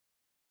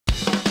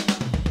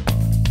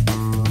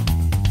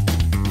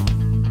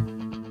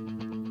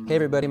Hey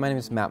everybody, my name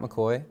is Matt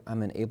McCoy.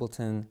 I'm an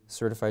Ableton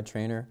certified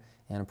trainer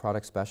and a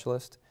product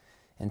specialist.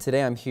 And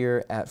today I'm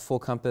here at Full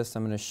Compass.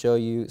 I'm going to show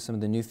you some of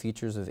the new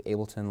features of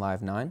Ableton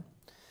Live 9.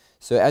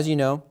 So as you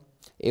know,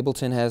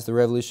 Ableton has the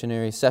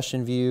revolutionary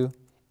session view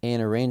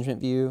and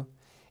arrangement view.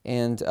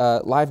 And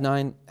Live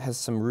 9 has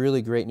some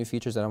really great new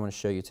features that I want to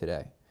show you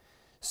today.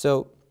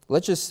 So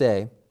let's just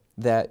say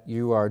that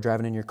you are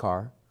driving in your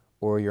car,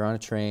 or you're on a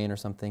train or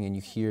something, and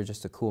you hear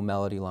just a cool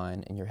melody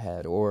line in your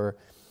head, or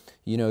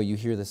you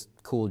hear this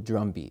cool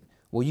drum beat.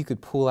 Well, you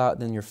could pull out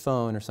then your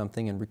phone or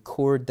something and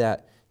record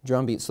that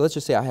drum beat. So let's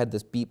just say I had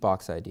this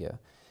beatbox idea,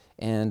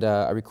 and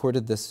I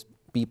recorded this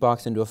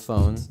beatbox into a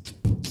phone.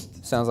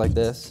 Sounds like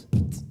this.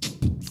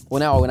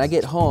 Well, now when I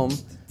get home,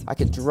 I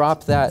could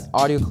drop that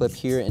audio clip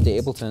here into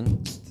Ableton,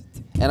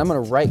 and I'm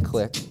going to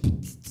right-click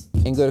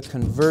and go to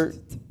Convert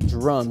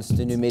Drums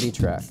to New MIDI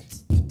Track.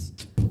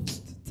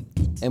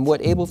 And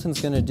what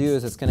Ableton's going to do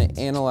is it's going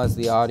to analyze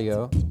the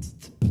audio,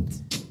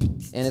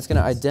 and it's going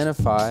to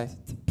identify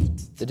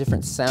the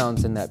different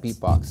sounds in that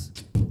beatbox.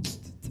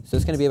 So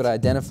it's going to be able to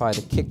identify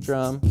the kick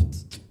drum,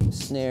 the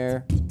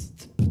snare,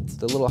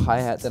 the little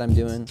hi-hat that I'm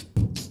doing.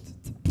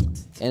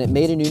 And it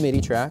made a new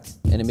MIDI track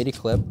and a MIDI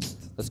clip.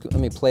 Let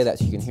me play that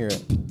so you can hear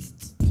it.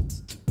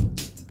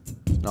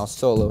 And I'll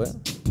solo it.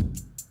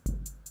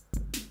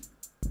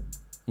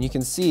 And you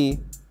can see,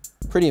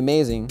 pretty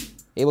amazing,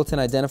 Ableton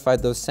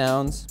identified those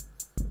sounds,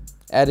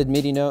 added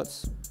MIDI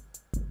notes.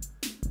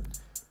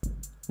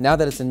 Now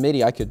that it's in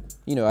MIDI, I could,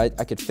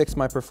 I could fix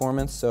my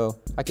performance, so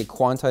I could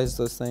quantize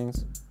those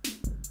things.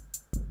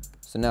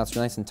 So now it's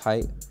nice and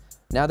tight.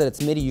 Now that it's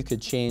MIDI, you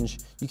could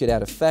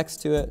add effects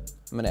to it.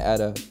 I'm going to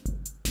add a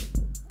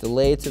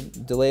delay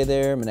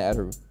there. I'm going to add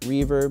a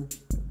reverb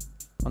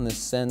on this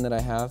send that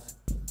I have.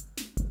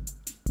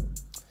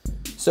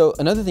 So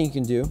another thing you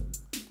can do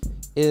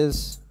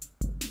is,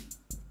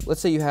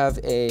 let's say you have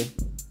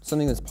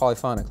something that's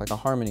polyphonic, like a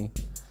harmony.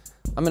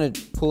 I'm going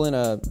to pull in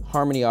a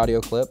harmony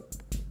audio clip,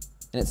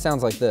 and it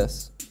sounds like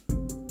this.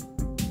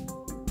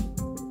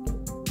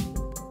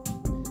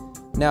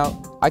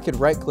 Now, I could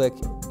right-click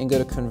and go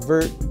to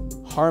Convert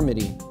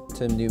Harmony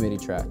to New MIDI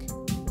Track.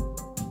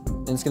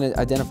 And it's going to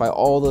identify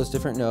all those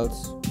different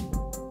notes.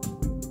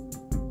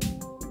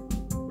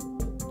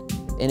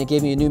 And it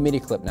gave me a new MIDI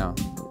clip now.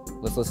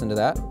 Let's listen to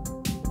that.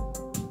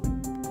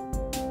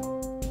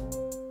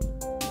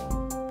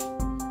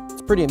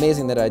 It's pretty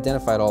amazing that it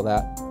identified all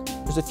that.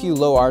 There's a few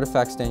low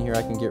artifacts down here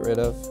I can get rid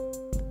of.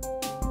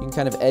 You can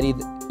kind of edit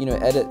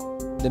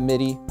the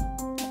MIDI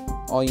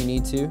all you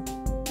need to.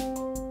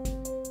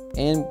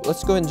 And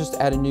let's go ahead and just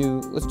add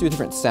let's do a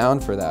different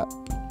sound for that.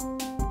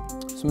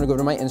 So I'm going to go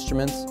to my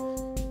instruments,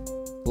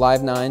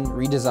 Live 9,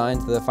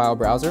 redesigned to the file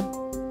browser.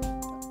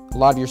 A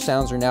lot of your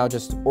sounds are now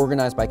just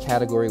organized by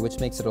category, which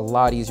makes it a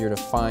lot easier to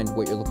find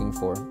what you're looking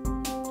for.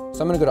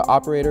 So I'm going to go to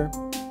operator,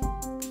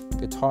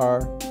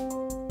 guitar.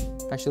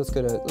 Actually,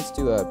 let's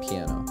do a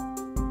piano.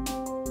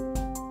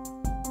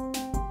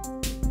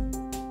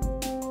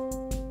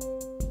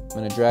 I'm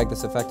going to drag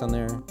this effect on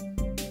there,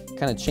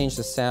 kind of change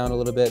the sound a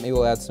little bit. Maybe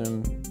we'll add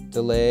some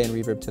delay and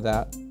reverb to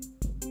that.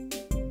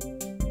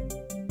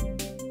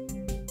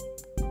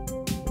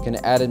 Can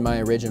have added my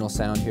original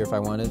sound here if I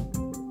wanted.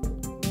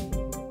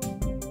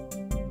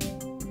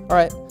 All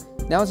right,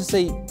 now let's just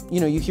say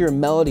you hear a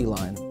melody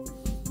line,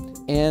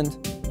 and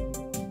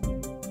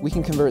we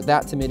can convert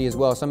that to MIDI as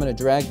well. So I'm going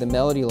to drag the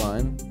melody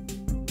line.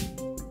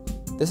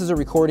 This is a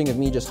recording of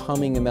me just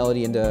humming a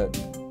melody into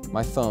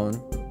my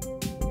phone.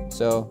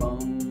 So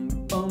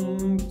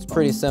it's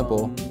pretty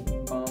simple,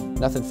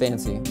 nothing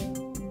fancy.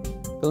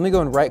 But let me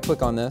go and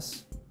right-click on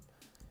this,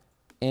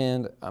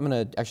 and I'm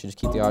going to actually just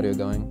keep the audio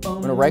going.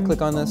 I'm going to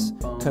right-click on this,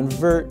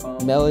 convert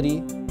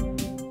melody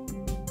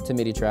to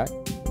MIDI track.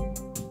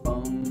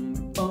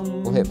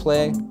 We'll hit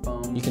play.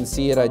 You can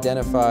see it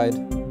identified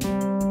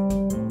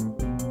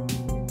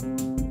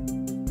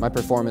my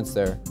performance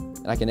there.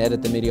 And I can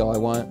edit the MIDI all I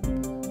want.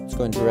 Just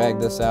go and drag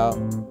this out.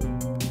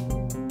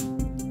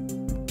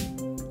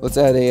 Let's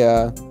add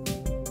a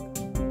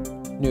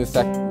new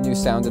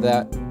sound to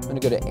that. I'm going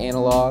to go to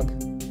analog,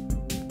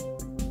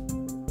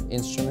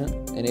 instrument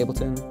in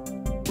Ableton.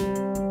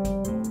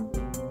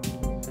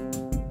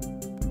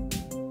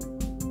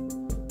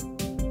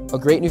 A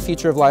great new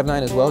feature of Live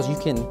 9 as well is you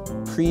can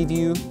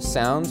preview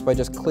sounds by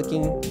just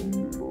clicking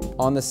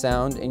on the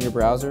sound in your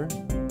browser.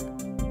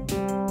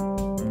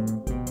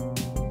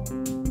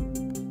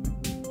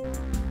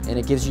 And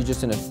it gives you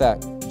just an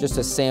effect, just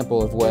a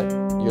sample of what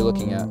you're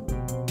looking at.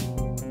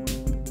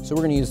 So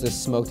we're going to use this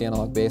smoked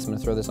analog bass. I'm going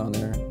to throw this on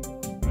there.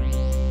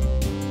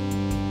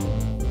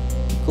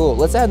 Cool.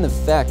 Let's add an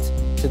effect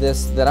to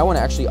this that I want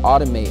to actually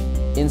automate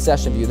in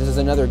session view. This is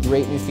another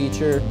great new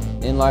feature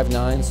in Live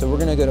 9. So we're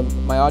going to go to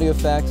my audio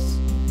effects,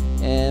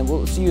 and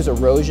we'll use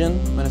erosion.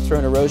 I'm going to throw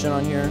an erosion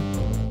on here.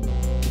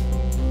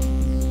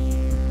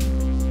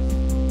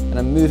 And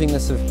I'm moving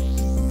this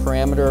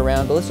parameter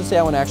around, but let's just say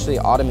I want to actually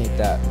automate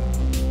that.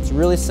 It's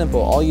really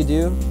simple. All you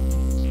do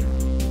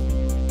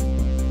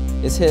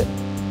is hit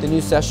the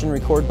new session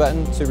record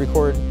button to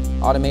record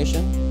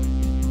automation.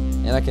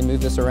 and I can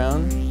move this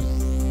around.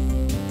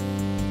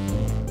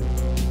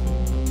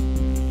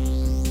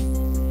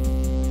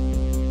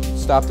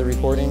 Stop the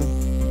recording,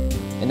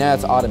 and now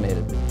it's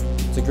automated.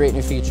 It's a great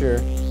new feature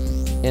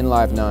in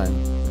Live 9.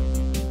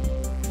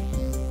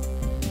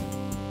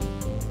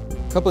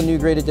 A couple of new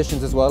great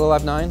additions as well to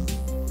Live 9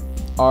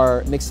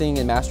 are mixing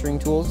and mastering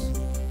tools.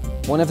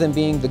 One of them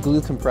being the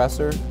glue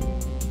compressor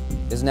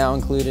is now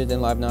included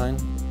in Live 9.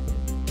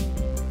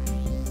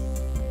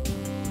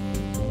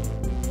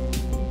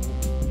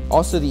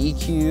 Also the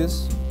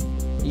EQs,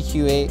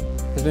 EQ8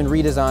 has been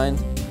redesigned.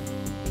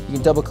 You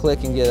can double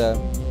click and get a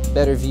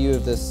better view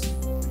of this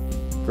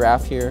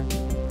graph here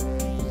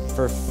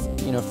for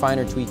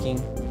finer tweaking.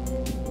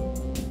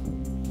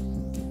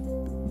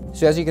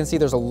 So as you can see,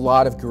 there's a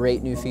lot of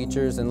great new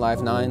features in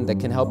Live 9 that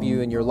can help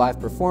you in your live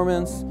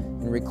performance,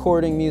 in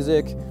recording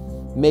music,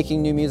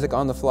 making new music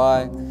on the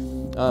fly.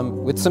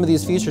 With some of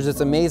these features, it's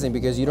amazing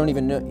because you don't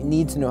even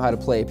need to know how to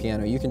play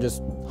piano. You can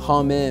just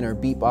hum in or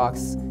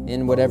beatbox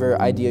in whatever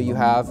idea you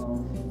have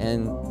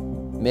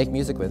and make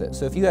music with it.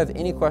 So if you have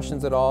any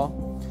questions at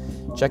all,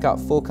 check out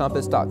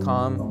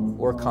fullcompass.com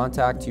or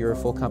contact your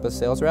Full Compass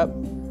sales rep.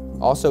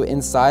 Also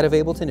inside of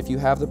Ableton, if you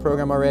have the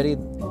program already,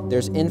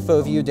 there's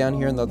info view down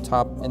here in the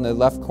top, in the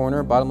left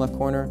corner, bottom left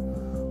corner,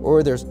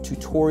 or there's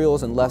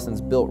tutorials and lessons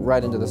built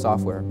right into the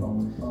software.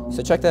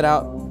 So check that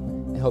out,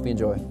 and hope you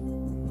enjoy.